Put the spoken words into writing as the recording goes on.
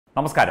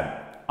നമസ്കാരം.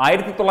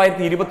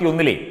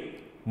 1921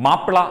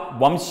 മാപ്പിള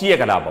വംശീയ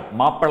കലാപം,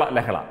 മാപ്പിള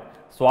ലഹള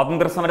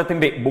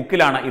സ്വാതന്ത്ര്യസമരത്തിന്റെ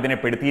ബുക്കിലാണ് ഇതിനെ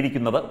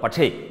പെടുത്തിയിരിക്കുന്നത്.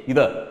 പക്ഷേ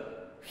ഇത്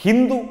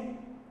ഹിന്ദു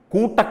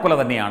കൂട്ടക്കൊല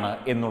തന്നെയാണ്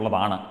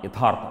എന്നുള്ളതാണ്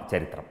യഥാർത്ഥ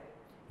ചരിത്രം.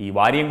 ഈ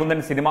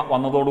വാരിയംകുന്നൻ സിനിമ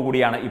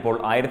വന്നതോടുകൂടിയാണ് ഇപ്പോൾ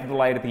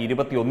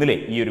 1921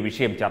 ഈ ഒരു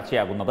വിഷയം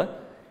ചർച്ചയാകുന്നത്.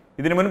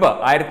 ഇതിനു മുൻപ്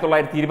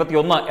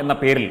 1921 എന്ന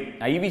പേരിൽ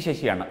IV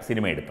ശശിയാണ്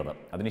സിനിമ എടുത്തത്.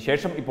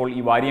 അതിനുശേഷം ഇപ്പോൾ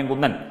ഈ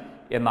വാരിയംകുന്നൻ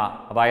എന്ന,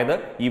 അതായത്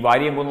ഈ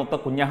വാരിയംകുന്നത്ത്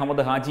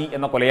കുഞ്ഞഹമ്മദ് ഹാജി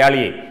എന്ന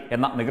കൊലയാളിയെ,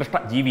 എന്ന നികൃഷ്ട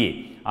ജീവിയെ,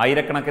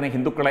 ആയിരക്കണക്കിന്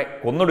ഹിന്ദുക്കളെ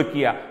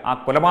കൊന്നൊടുക്കിയ ആ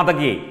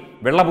കൊലപാതകിയെ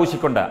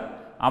വെള്ളപൂശിക്കൊണ്ട്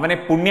അവനെ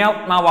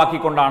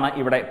പുണ്യാത്മാവാക്കിക്കൊണ്ടാണ്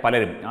ഇവിടെ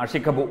പലരും,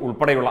 ആഷിഖ് അബു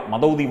ഉൾപ്പെടെയുള്ള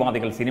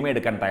മതൗതിവാദികൾ സിനിമ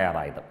എടുക്കാൻ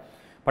തയ്യാറായത്.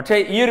 പക്ഷേ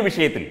ഈ ഒരു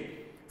വിഷയത്തിൽ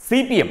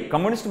CPM,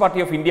 communist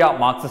party of India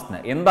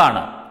മാർക്സിസ്റ്റിന്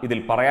എന്താണ് ഇതിൽ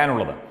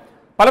പറയാനുള്ളത്?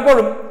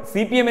 പലപ്പോഴും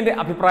CPMന്റെ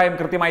അഭിപ്രായം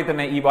കൃത്യമായി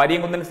തന്നെ ഈ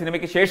വാരിയംകുന്നൻ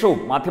സിനിമയ്ക്ക് ശേഷവും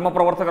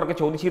മാധ്യമപ്രവർത്തകർക്ക്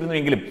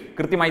ചോദിച്ചിരുന്നുവെങ്കിലും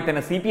കൃത്യമായി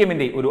തന്നെ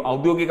CPMന്റെ ഒരു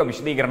ഔദ്യോഗിക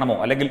വിശദീകരണമോ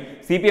അല്ലെങ്കിൽ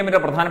CPMന്റെ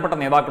പ്രധാനപ്പെട്ട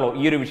നേതാക്കളോ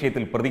ഈ ഒരു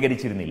വിഷയത്തിൽ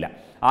പ്രതികരിച്ചിരുന്നില്ല.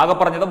 ആകെ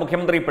പറഞ്ഞത്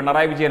മുഖ്യമന്ത്രി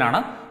പിണറായി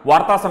വിജയനാണ്.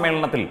 വാർത്താ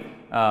സമ്മേളനത്തിൽ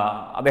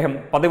അദ്ദേഹം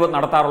പതിവ്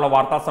നടത്താറുള്ള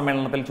വാർത്താ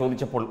സമ്മേളനത്തിൽ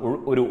ചോദിച്ചപ്പോൾ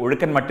ഒരു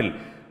ഒഴുക്കൻ മട്ടിൽ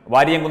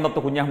വാരിയംകുന്നത്ത്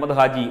കുഞ്ഞഹമ്മദ്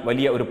ഹാജി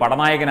വലിയ ഒരു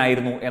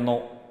പടനായകനായിരുന്നു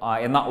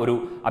എന്ന ഒരു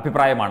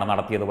അഭിപ്രായമാണ്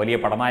നടത്തിയത്. വലിയ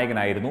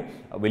പടനായകനായിരുന്നു,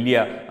 വലിയ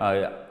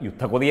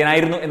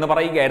യുദ്ധകൊതിയനായിരുന്നു എന്ന്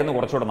പറയുകയായിരുന്നു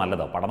കുറച്ചുകൂടെ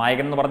നല്ലത്.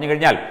 പടനായകൻ എന്ന് പറഞ്ഞു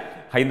കഴിഞ്ഞാൽ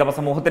ഹൈന്ദവ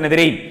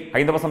സമൂഹത്തിനെതിരെയും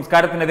ഹൈന്ദവ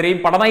സംസ്കാരത്തിനെതിരെയും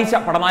പടനയിച്ച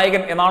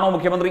പടനായകൻ എന്നാണോ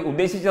മുഖ്യമന്ത്രി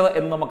ഉദ്ദേശിച്ചത്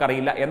എന്ന്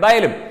നമുക്കറിയില്ല.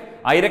 എന്തായാലും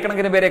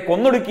ആയിരക്കണക്കിന് പേരെ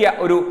കൊന്നൊടുക്കിയ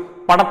ഒരു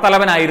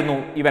പടത്തലവനായിരുന്നു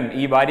ഇവൻ,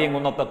 ഈ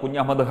വാരിയംകുന്നത്ത്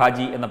കുഞ്ഞഹമ്മദ്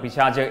ഹാജി എന്ന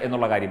പിശാച്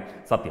എന്നുള്ള കാര്യം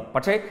സത്യം.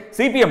 പക്ഷേ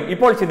CPM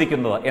ഇപ്പോൾ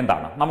ചിന്തിക്കുന്നത്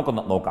എന്താണ്?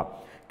 നമുക്കൊന്ന് നോക്കാം.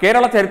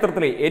 കേരള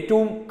ചരിത്രത്തിലെ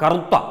ഏറ്റവും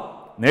കറുത്ത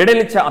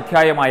നെടലിച്ച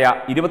അധ്യായമായ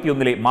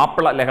 21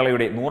 മാപ്പിള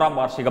ലഹളയുടെ 100ാം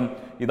വാർഷികം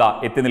ഇതാ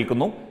എത്തി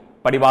നിൽക്കുന്നു,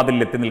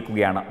 പടിവാതിലിൽ എത്തി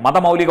നിൽക്കുകയാണ്.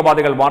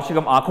 മതമൗലികവാദികൾ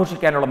വാർഷികം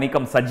ആഘോഷിക്കാനുള്ള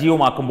നീക്കം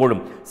സജീവമാക്കുമ്പോഴും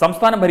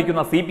സംസ്ഥാനം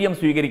ഭരിക്കുന്ന CPM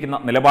സ്വീകരിക്കുന്ന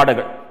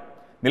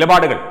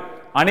നിലപാടുകൾ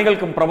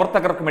അണികൾക്കും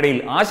പ്രവർത്തകർക്കുമിടയിൽ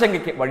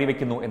ആശങ്കയ്ക്ക്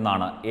വഴിവെക്കുന്നു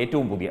എന്നാണ്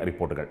ഏറ്റവും പുതിയ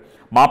റിപ്പോർട്ടുകൾ.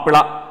 മാപ്പിള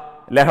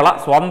ലഹള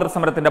സ്വാതന്ത്ര്യ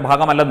സമരത്തിന്റെ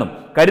ഭാഗമല്ലെന്നും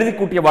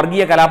കരുതിക്കൂട്ടിയ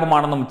വർഗീയ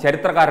കലാപമാണെന്നും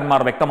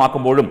ചരിത്രകാരന്മാർ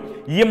വ്യക്തമാക്കുമ്പോഴും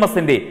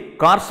EMSന്റെ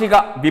കാർഷിക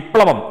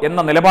വിപ്ലവം എന്ന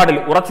നിലപാടിൽ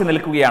ഉറച്ചു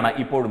നിൽക്കുകയാണ്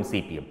ഇപ്പോഴും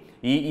CPM.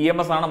 ഈ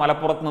EMS ആണ്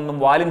മലപ്പുറത്ത് നിന്നും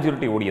വാലും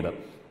ചുരുട്ടി ഓടിയത്.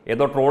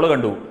 ഏതോ ട്രോള്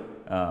കണ്ടു,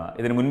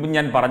 ഇതിനു മുൻപും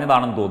ഞാൻ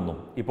പറഞ്ഞതാണെന്ന് തോന്നുന്നു.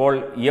 ഇപ്പോൾ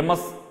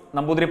EMS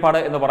നമ്പൂതിരിപ്പാട്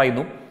എന്ന്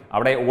പറയുന്നു.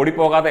 അവിടെ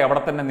ഓടിപ്പോകാതെ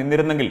അവിടെ തന്നെ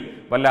നിന്നിരുന്നെങ്കിൽ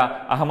വല്ല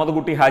അഹമ്മദ്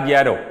കുട്ടി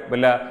ഹാജിയാരോ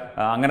വല്ല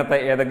അങ്ങനത്തെ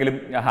ഏതെങ്കിലും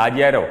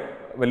ഹാജിയാരോ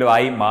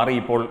വല്ലതുമായി മാറി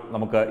ഇപ്പോൾ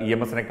നമുക്ക്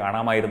EMSനെ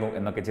കാണാമായിരുന്നു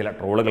എന്നൊക്കെ ചില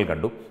ട്രോളുകൾ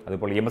കണ്ടു.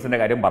 അതിപ്പോൾ EMSന്റെ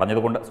കാര്യം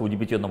പറഞ്ഞതുകൊണ്ട്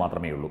സൂചിപ്പിച്ചു എന്ന്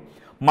മാത്രമേ ഉള്ളൂ.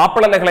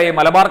 മാപ്പിള ലഹളയെ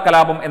മലബാർ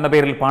കലാപം എന്ന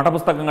പേരിൽ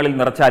പാഠപുസ്തകങ്ങളിൽ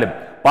നിറച്ചാലും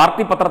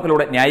പാർട്ടി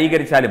പത്രത്തിലൂടെ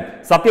ന്യായീകരിച്ചാലും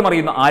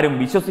സത്യമറിയുന്ന ആരും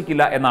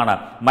വിശ്വസിക്കില്ല എന്നാണ്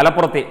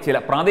മലപ്പുറത്തെ ചില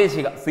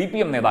പ്രാദേശിക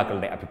CPM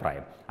നേതാക്കളുടെ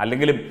അഭിപ്രായം.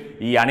 അല്ലെങ്കിലും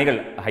ഈ അണികൾ,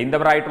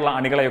 ഹൈന്ദവരായിട്ടുള്ള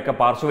അണികളെയൊക്കെ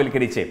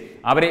പാർശ്വവൽക്കരിച്ച്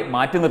അവരെ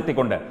മാറ്റി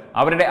നിർത്തിക്കൊണ്ട്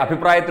അവരുടെ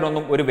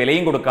അഭിപ്രായത്തിനൊന്നും ഒരു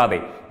വിലയും കൊടുക്കാതെ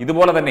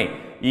ഇതുപോലെ തന്നെ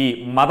ഈ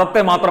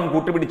മതത്തെ മാത്രം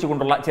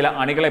കൂട്ടുപിടിച്ചുകൊണ്ടുള്ള ചില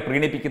അണികളെ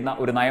പ്രീണിപ്പിക്കുന്ന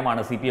ഒരു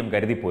നയമാണ് CPM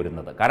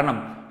കരുതിപ്പോരുന്നത്. കാരണം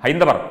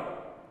ഹൈന്ദവർ,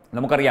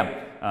 നമുക്കറിയാം,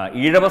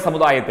 ഈഴവ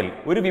സമുദായത്തിൽ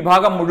ഒരു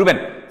വിഭാഗം മുഴുവൻ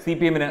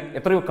CPMന്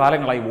എത്രയോ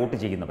കാലങ്ങളായി വോട്ട്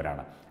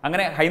ചെയ്യുന്നവരാണ്.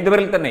 അങ്ങനെ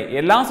ഹൈന്ദവരിൽ തന്നെ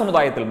എല്ലാ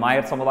സമുദായത്തിലും,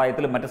 നായർ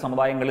സമുദായത്തിലും മറ്റ്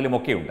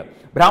സമുദായങ്ങളിലുമൊക്കെ ഉണ്ട്.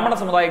 ബ്രാഹ്മണ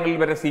സമുദായങ്ങളിൽ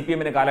വരെ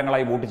CPMന്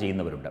കാലങ്ങളായി വോട്ട്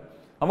ചെയ്യുന്നവരുണ്ട്.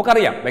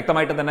 നമുക്കറിയാം,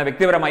 വ്യക്തമായിട്ട് തന്നെ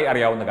വ്യക്തിപരമായി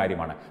അറിയാവുന്ന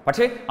കാര്യമാണ്.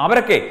 പക്ഷേ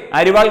അവരൊക്കെ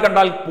അരിവാൾ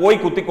കണ്ടാൽ പോയി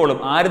കുത്തിക്കോളും,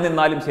 ആര്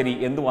നിന്നാലും ശരി,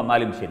 എന്തു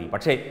വന്നാലും ശരി.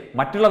 പക്ഷേ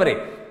മറ്റുള്ളവരെ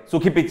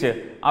സുഖിപ്പിച്ച്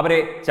അവരെ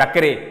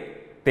ചക്കരെ,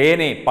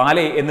 തേനെ,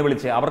 പാലേ എന്ന്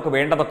വിളിച്ച് അവർക്ക്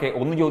വേണ്ടതൊക്കെ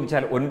ഒന്ന്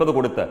ചോദിച്ചാൽ 9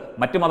 കൊടുത്ത്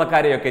മറ്റു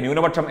മതക്കാരെയൊക്കെ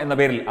ന്യൂനപക്ഷം എന്ന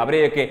പേരിൽ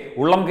അവരെയൊക്കെ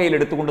ഉള്ളം കയ്യിൽ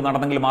എടുത്തുകൊണ്ട്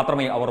നടന്നെങ്കിൽ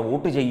മാത്രമേ അവർ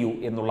വോട്ട് ചെയ്യൂ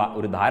എന്നുള്ള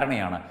ഒരു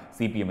ധാരണയാണ്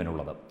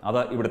CPMനുള്ളത്. അത്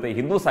ഇവിടുത്തെ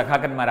ഹിന്ദു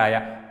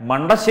സഖാക്കന്മാരായ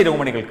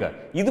മണ്ടശിരോമണികൾക്ക്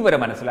ഇതുവരെ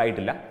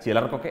മനസ്സിലായിട്ടില്ല.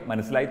 ചിലർക്കൊക്കെ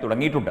മനസ്സിലായി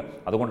തുടങ്ങിയിട്ടുണ്ട്.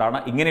 അതുകൊണ്ടാണ്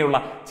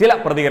ഇങ്ങനെയുള്ള ചില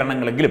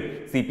പ്രതികരണങ്ങളെങ്കിലും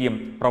CPM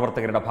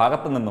പ്രവർത്തകരുടെ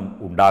ഭാഗത്തു നിന്നും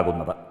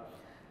ഉണ്ടാകുന്നത്.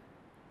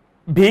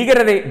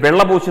 ഭീകരരെ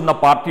വെള്ളപൂശുന്ന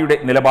പാർട്ടിയുടെ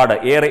നിലപാട്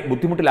ഏറെ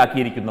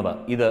ബുദ്ധിമുട്ടിലാക്കിയിരിക്കുന്നത്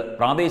ഇത്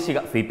പ്രാദേശിക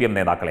CPM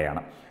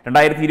നേതാക്കളെയാണ്.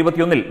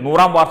 2021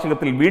 100ാം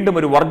വാർഷികത്തിൽ വീണ്ടും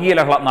ഒരു വർഗീയ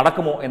ലഹള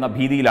നടക്കുമോ എന്ന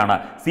ഭീതിയിലാണ്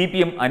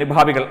CPM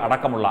അനുഭാവികൾ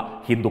അടക്കമുള്ള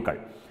ഹിന്ദുക്കൾ.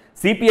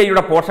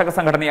 CPIയുടെ പോഷക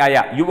സംഘടനയായ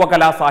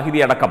യുവകലാ സാഹിതി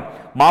അടക്കം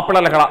മാപ്പിള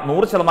ലഹള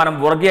 100%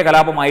 വർഗീയ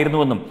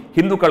കലാപമായിരുന്നുവെന്നും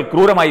ഹിന്ദുക്കൾ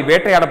ക്രൂരമായി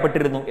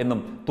വേട്ടയാടപ്പെട്ടിരുന്നു എന്നും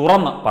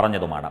തുറന്ന്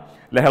പറഞ്ഞതുമാണ്.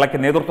 ലഹളയ്ക്ക്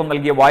നേതൃത്വം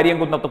നൽകിയ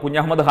വാരിയംകുന്നത്ത്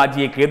കുഞ്ഞഹമ്മദ്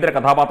ഹാജിയെ കേന്ദ്ര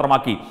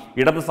കഥാപാത്രമാക്കി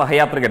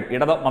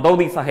ഇടത്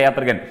മതൗതി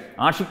സഹയാത്രികൻ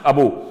ആഷിഖ്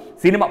അബു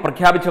സിനിമ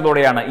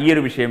പ്രഖ്യാപിച്ചതോടെയാണ് ഈ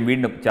ഒരു വിഷയം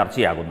വീണ്ടും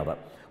ചർച്ചയാകുന്നത്.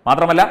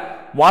 മാത്രമല്ല,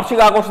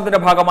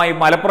 വാർഷികാഘോഷത്തിന്റെ ഭാഗമായി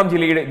മലപ്പുറം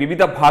ജില്ലയുടെ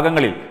വിവിധ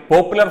ഭാഗങ്ങളിൽ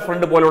പോപ്പുലർ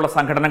ഫ്രണ്ട് പോലുള്ള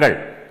സംഘടനകൾ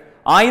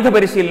ആയുധ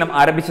പരിശീലനം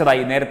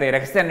ആരംഭിച്ചതായി നേരത്തെ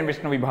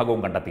രഹസ്യാന്വേഷണ വിഭാഗവും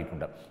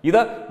കണ്ടെത്തിയിട്ടുണ്ട്. ഇത്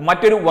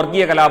മറ്റൊരു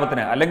വർഗീയ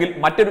കലാപത്തിന് അല്ലെങ്കിൽ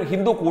മറ്റൊരു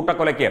ഹിന്ദു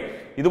കൂട്ടക്കൊലയ്ക്ക്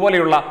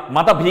ഇതുപോലെയുള്ള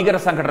മതഭീകര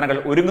സംഘടനകൾ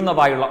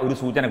ഒരുങ്ങുന്നതായുള്ള ഒരു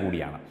സൂചന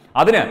കൂടിയാണ്.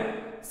 അതിന്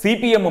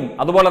CPMും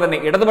അതുപോലെ തന്നെ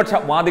ഇടതുപക്ഷ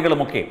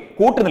വാദികളുമൊക്കെ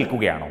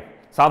കൂട്ടുനിൽക്കുകയാണോ?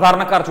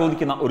 സാധാരണക്കാർ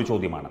ചോദിക്കുന്ന ഒരു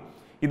ചോദ്യമാണ്.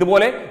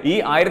 ഇതുപോലെ ഈ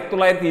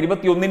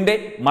 1921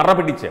 മറ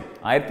പിടിച്ച്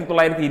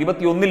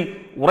 1921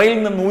 ഉറയിൽ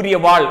നിന്നൂരിയ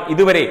വാൾ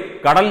ഇതുവരെ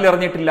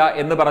കടലിലെറിഞ്ഞിട്ടില്ല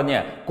എന്ന് പറഞ്ഞ്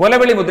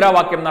കൊലവിളി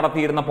മുദ്രാവാക്യം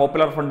നടത്തിയിരുന്ന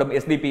പോപ്പുലർ ഫ്രണ്ടും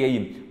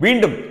SDPIയും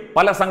വീണ്ടും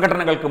പല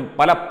സംഘടനകൾക്കും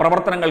പല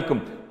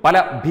പ്രവർത്തനങ്ങൾക്കും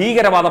പല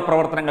ഭീകരവാദ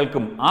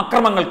പ്രവർത്തനങ്ങൾക്കും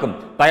ആക്രമണങ്ങൾക്കും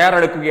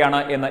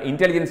തയ്യാറെടുക്കുകയാണ് എന്ന്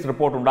ഇന്റലിജൻസ്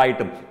റിപ്പോർട്ട്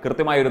ഉണ്ടായിട്ടും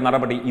കൃത്യമായ ഒരു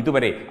നടപടി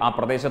ഇതുവരെ ആ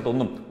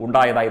പ്രദേശത്തൊന്നും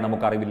ഉണ്ടായതായി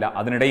നമുക്കറിവില്ല.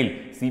 അതിനിടയിൽ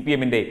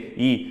CPMന്റെ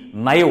ഈ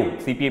നയവും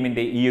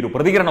CPMന്റെ ഈ ഒരു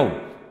പ്രതികരണവും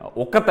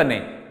ഒക്കെ തന്നെ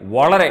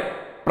വളരെ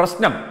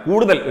പ്രശ്നം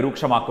കൂടുതൽ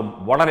രൂക്ഷമാക്കും,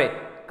 വളരെ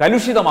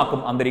കലുഷിതമാക്കും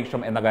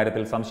അന്തരീക്ഷം എന്ന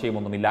കാര്യത്തിൽ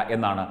സംശയമൊന്നുമില്ല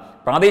എന്നാണ്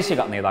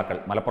പ്രാദേശിക നേതാക്കൾ,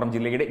 മലപ്പുറം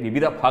ജില്ലയുടെ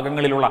വിവിധ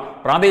ഭാഗങ്ങളിലുള്ള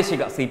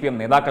പ്രാദേശിക CPM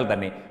നേതാക്കൾ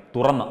തന്നെ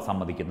തുറന്ന്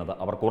സമ്മതിക്കുന്നത്.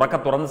 അവർക്ക് ഉറക്കെ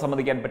തുറന്ന്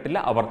സമ്മതിക്കാൻ പറ്റില്ല,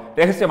 അവർ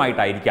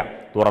രഹസ്യമായിട്ടായിരിക്കാം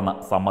തുറന്ന്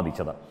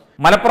സമ്മതിച്ചത്.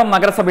 മലപ്പുറം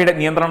നഗരസഭയുടെ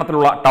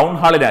നിയന്ത്രണത്തിലുള്ള ടൗൺ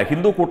ഹാളിന്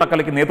ഹിന്ദു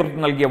കൂട്ടക്കൊലയ്ക്ക്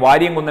നേതൃത്വം നൽകിയ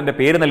വാര്യംകുന്നന്റെ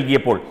പേര്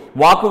നൽകിയപ്പോൾ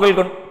വാക്കുകൾ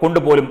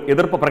കൊണ്ടുപോലും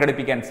എതിർപ്പ്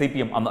പ്രകടിപ്പിക്കാൻ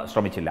CPM അന്ന്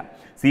ശ്രമിച്ചില്ല.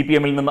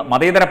 CPMൽ നിന്ന്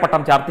മതേതര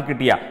പട്ടം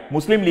ചാർത്തിക്കിട്ടിയ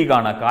മുസ്ലിം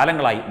ലീഗാണ്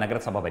കാലങ്ങളായി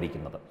നഗരസഭ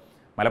ഭരിക്കുന്നത്.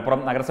 മലപ്പുറം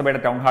നഗരസഭയുടെ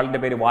ടൗൺ ഹാളിന്റെ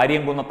പേര്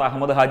വാര്യംകുന്നത്ത്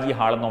അഹമ്മദ് ഹാജി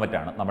ഹാൾ എന്നോ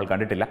മറ്റാണ്, നമ്മൾ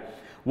കണ്ടിട്ടില്ല.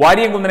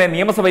 വാര്യംകുന്നനെ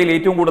നിയമസഭയിൽ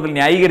ഏറ്റവും കൂടുതൽ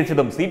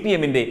ന്യായീകരിച്ചതും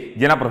CPMന്റെ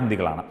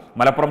ജനപ്രതിനിധികളാണ്.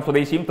 മലപ്പുറം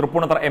സ്വദേശിയും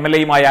തൃപ്പൂണിത്തറ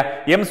MLAയുമായ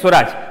M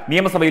സ്വരാജ്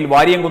നിയമസഭയിൽ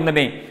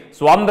വാര്യംകുന്നനെ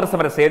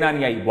സ്വാതന്ത്ര്യസമര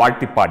സേനാനിയായി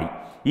വാഴ്ത്തിപ്പാടി.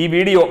 ഈ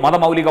വീഡിയോ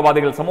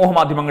മതമൗലികവാദികൾ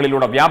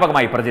സമൂഹമാധ്യമങ്ങളിലൂടെ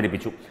വ്യാപകമായി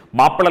പ്രചരിപ്പിച്ചു.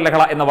 മാപ്പിള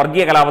ലഹള എന്ന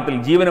വർഗീയ കലാപത്തിൽ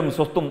ജീവനും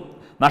സ്വത്തും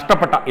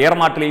നഷ്ടപ്പെട്ട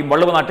ഏറനാട്ടിലെയും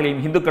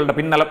വള്ളുവനാട്ടിലെയും ഹിന്ദുക്കളുടെ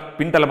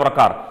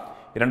പിൻതലമുറക്കാർ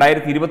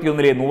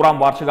 2021 100ാം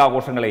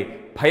വാർഷികാഘോഷങ്ങളെ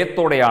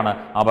ഭയത്തോടെയാണ്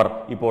അവർ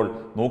ഇപ്പോൾ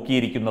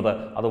നോക്കിയിരിക്കുന്നത്.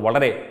 അത്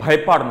വളരെ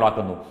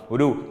ഭയപ്പാടുണ്ടാക്കുന്നു.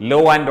 ഒരു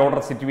ലോ ആൻഡ്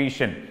ഓർഡർ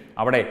സിറ്റുവേഷൻ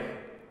അവിടെ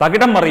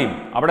തകിടം മറിയും.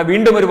 അവിടെ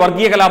വീണ്ടും ഒരു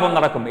വർഗീയ കലാപം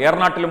നടക്കും.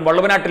 ഏറനാട്ടിലും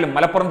വള്ളുവനാട്ടിലും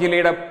മലപ്പുറം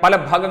ജില്ലയുടെ പല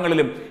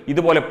ഭാഗങ്ങളിലും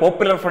ഇതുപോലെ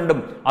പോപ്പുലർ ഫ്രണ്ടും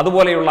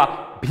അതുപോലെയുള്ള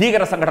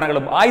ഭീകര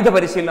സംഘടനകളും ആയുധ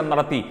പരിശീലനം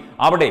നടത്തി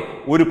അവിടെ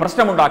ഒരു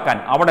പ്രശ്നമുണ്ടാക്കാൻ,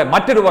 അവിടെ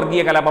മറ്റൊരു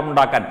വർഗീയ കലാപം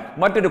ഉണ്ടാക്കാൻ,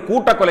 മറ്റൊരു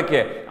കൂട്ടക്കൊലയ്ക്ക്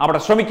അവിടെ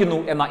ശ്രമിക്കുന്നു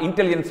എന്ന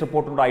ഇന്റലിജൻസ്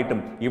റിപ്പോർട്ടുണ്ടായിട്ടും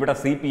ഇവിടെ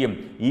CPM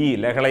ഈ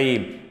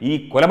ലഹളയെയും ഈ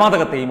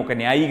കൊലപാതകത്തെയും ഒക്കെ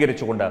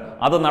ന്യായീകരിച്ചുകൊണ്ട്,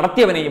 അത്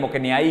നടത്തിയവനെയും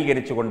ഒക്കെ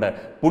ന്യായീകരിച്ചുകൊണ്ട്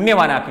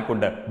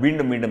പുണ്യവാനാക്കിക്കൊണ്ട്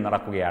വീണ്ടും വീണ്ടും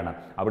നടക്കുകയാണ്.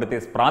 അവിടുത്തെ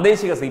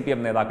പ്രാദേശിക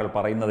CPM നേതാക്കൾ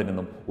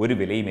പറയുന്നതിനൊന്നും ഒരു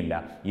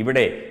വിലയുമില്ല.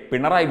 ഇവിടെ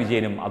പിണറായി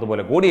വിജയനും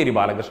അതുപോലെ കോടിയേരി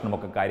ബാലകൃഷ്ണനും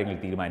ഒക്കെ കാര്യങ്ങൾ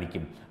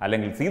തീരുമാനിക്കും,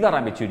 അല്ലെങ്കിൽ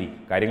സീതാറാം യെച്ചൂരി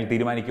കാര്യങ്ങൾ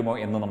തീരുമാനിക്കുമോ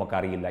എന്ന്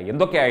നമുക്കറിയില്ല.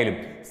 എന്തൊക്കെയായാലും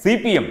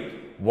CPM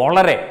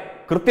വളരെ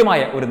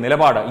കൃത്യമായ ഒരു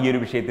നിലപാട് ഈ ഒരു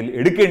വിഷയത്തിൽ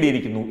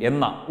എടുക്കേണ്ടിയിരിക്കുന്നു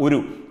എന്ന ഒരു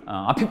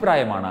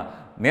അഭിപ്രായമാണ്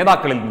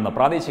നേതാക്കളിൽ നിന്ന്,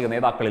 പ്രാദേശിക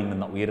നേതാക്കളിൽ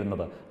നിന്ന്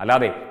ഉയരുന്നത്.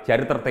 അല്ലാതെ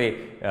ചരിത്രത്തെ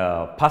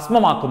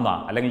ഭസ്മമാക്കുന്ന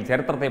അല്ലെങ്കിൽ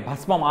ചരിത്രത്തെ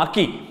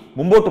ഭസ്മമാക്കി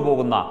മുമ്പോട്ട്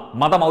പോകുന്ന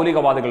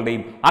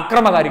മതമൗലികവാദികളുടെയും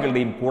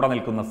അക്രമകാരികളുടെയും കൂടെ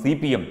നിൽക്കുന്ന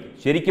CPM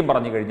ശരിക്കും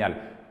പറഞ്ഞു കഴിഞ്ഞാൽ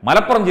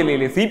മലപ്പുറം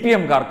ജില്ലയിലെ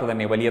CPMകാർക്ക്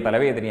തന്നെ വലിയ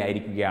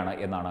തലവേദനയായിരിക്കുകയാണ്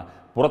എന്നാണ്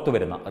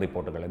പുറത്തുവരുന്ന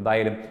റിപ്പോർട്ടുകൾ.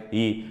 എന്തായാലും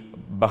ഈ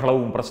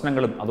ബഹളവും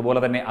പ്രശ്നങ്ങളും അതുപോലെ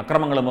തന്നെ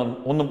അക്രമങ്ങളും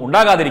ഒന്നും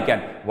ഉണ്ടാകാതിരിക്കാൻ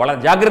വളരെ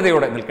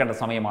ജാഗ്രതയോടെ നിൽക്കേണ്ട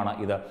സമയമാണ്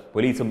ഇത്.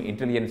 പോലീസും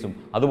ഇന്റലിജൻസും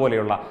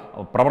അതുപോലെയുള്ള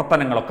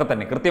പ്രവർത്തനങ്ങളൊക്കെ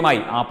തന്നെ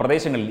കൃത്യമായി ആ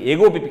പ്രദേശങ്ങളിൽ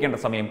ഏകോപിപ്പിക്കേണ്ട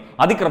സമയം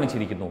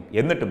അതിക്രമിച്ചിരിക്കുന്നു.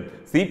 എന്നിട്ടും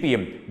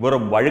CPM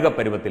വെറും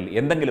വഴുകപ്പരുവത്തിൽ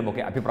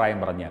എന്തെങ്കിലുമൊക്കെ അഭിപ്രായം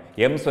പറഞ്ഞ്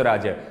M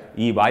സ്വരാജ്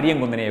ഈ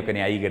വാര്യംകുന്നനെയൊക്കെ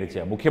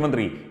ന്യായീകരിച്ച്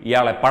മുഖ്യമന്ത്രി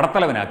ഇയാളെ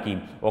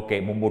പടത്തലവനാക്കിയും ഒക്കെ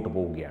മുമ്പോട്ട്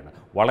പോവുകയാണ്.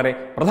 വളരെ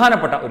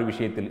പ്രധാനപ്പെട്ട ഒരു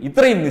വിഷയത്തിൽ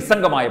ഇത്രയും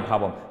നിസ്സംഗമായ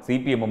ഭാവം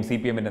CPMും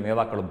CPMന്റെ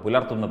നേതാക്കളും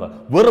പുലർത്തുന്നത്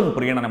വെറും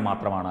പ്രീണനം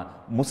മാത്രമാണ്.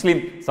 മുസ്ലിം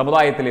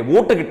സമുദായത്തിലെ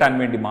വോട്ട് കിട്ടാൻ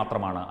വേണ്ടി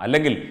മാത്രമാണ്.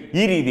 അല്ലെങ്കിൽ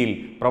ഈ രീതിയിൽ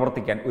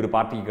പ്രവർത്തിക്കാൻ ഒരു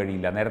പാർട്ടിക്ക്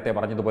കഴിയില്ല. നേരത്തെ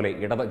പറഞ്ഞതുപോലെ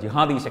ഇടത്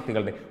ജിഹാദി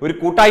ശക്തികളുടെ ഒരു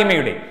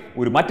കൂട്ടായ്മയുടെ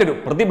മറ്റൊരു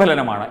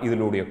പ്രതിഫലനമാണ്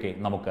ഇതിലൂടെയൊക്കെ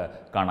നമുക്ക്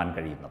കാണാൻ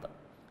കഴിയുന്നത്.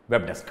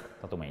 വെബ് ഡെസ്ക്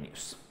തത്വമൈ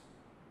ന്യൂസ്.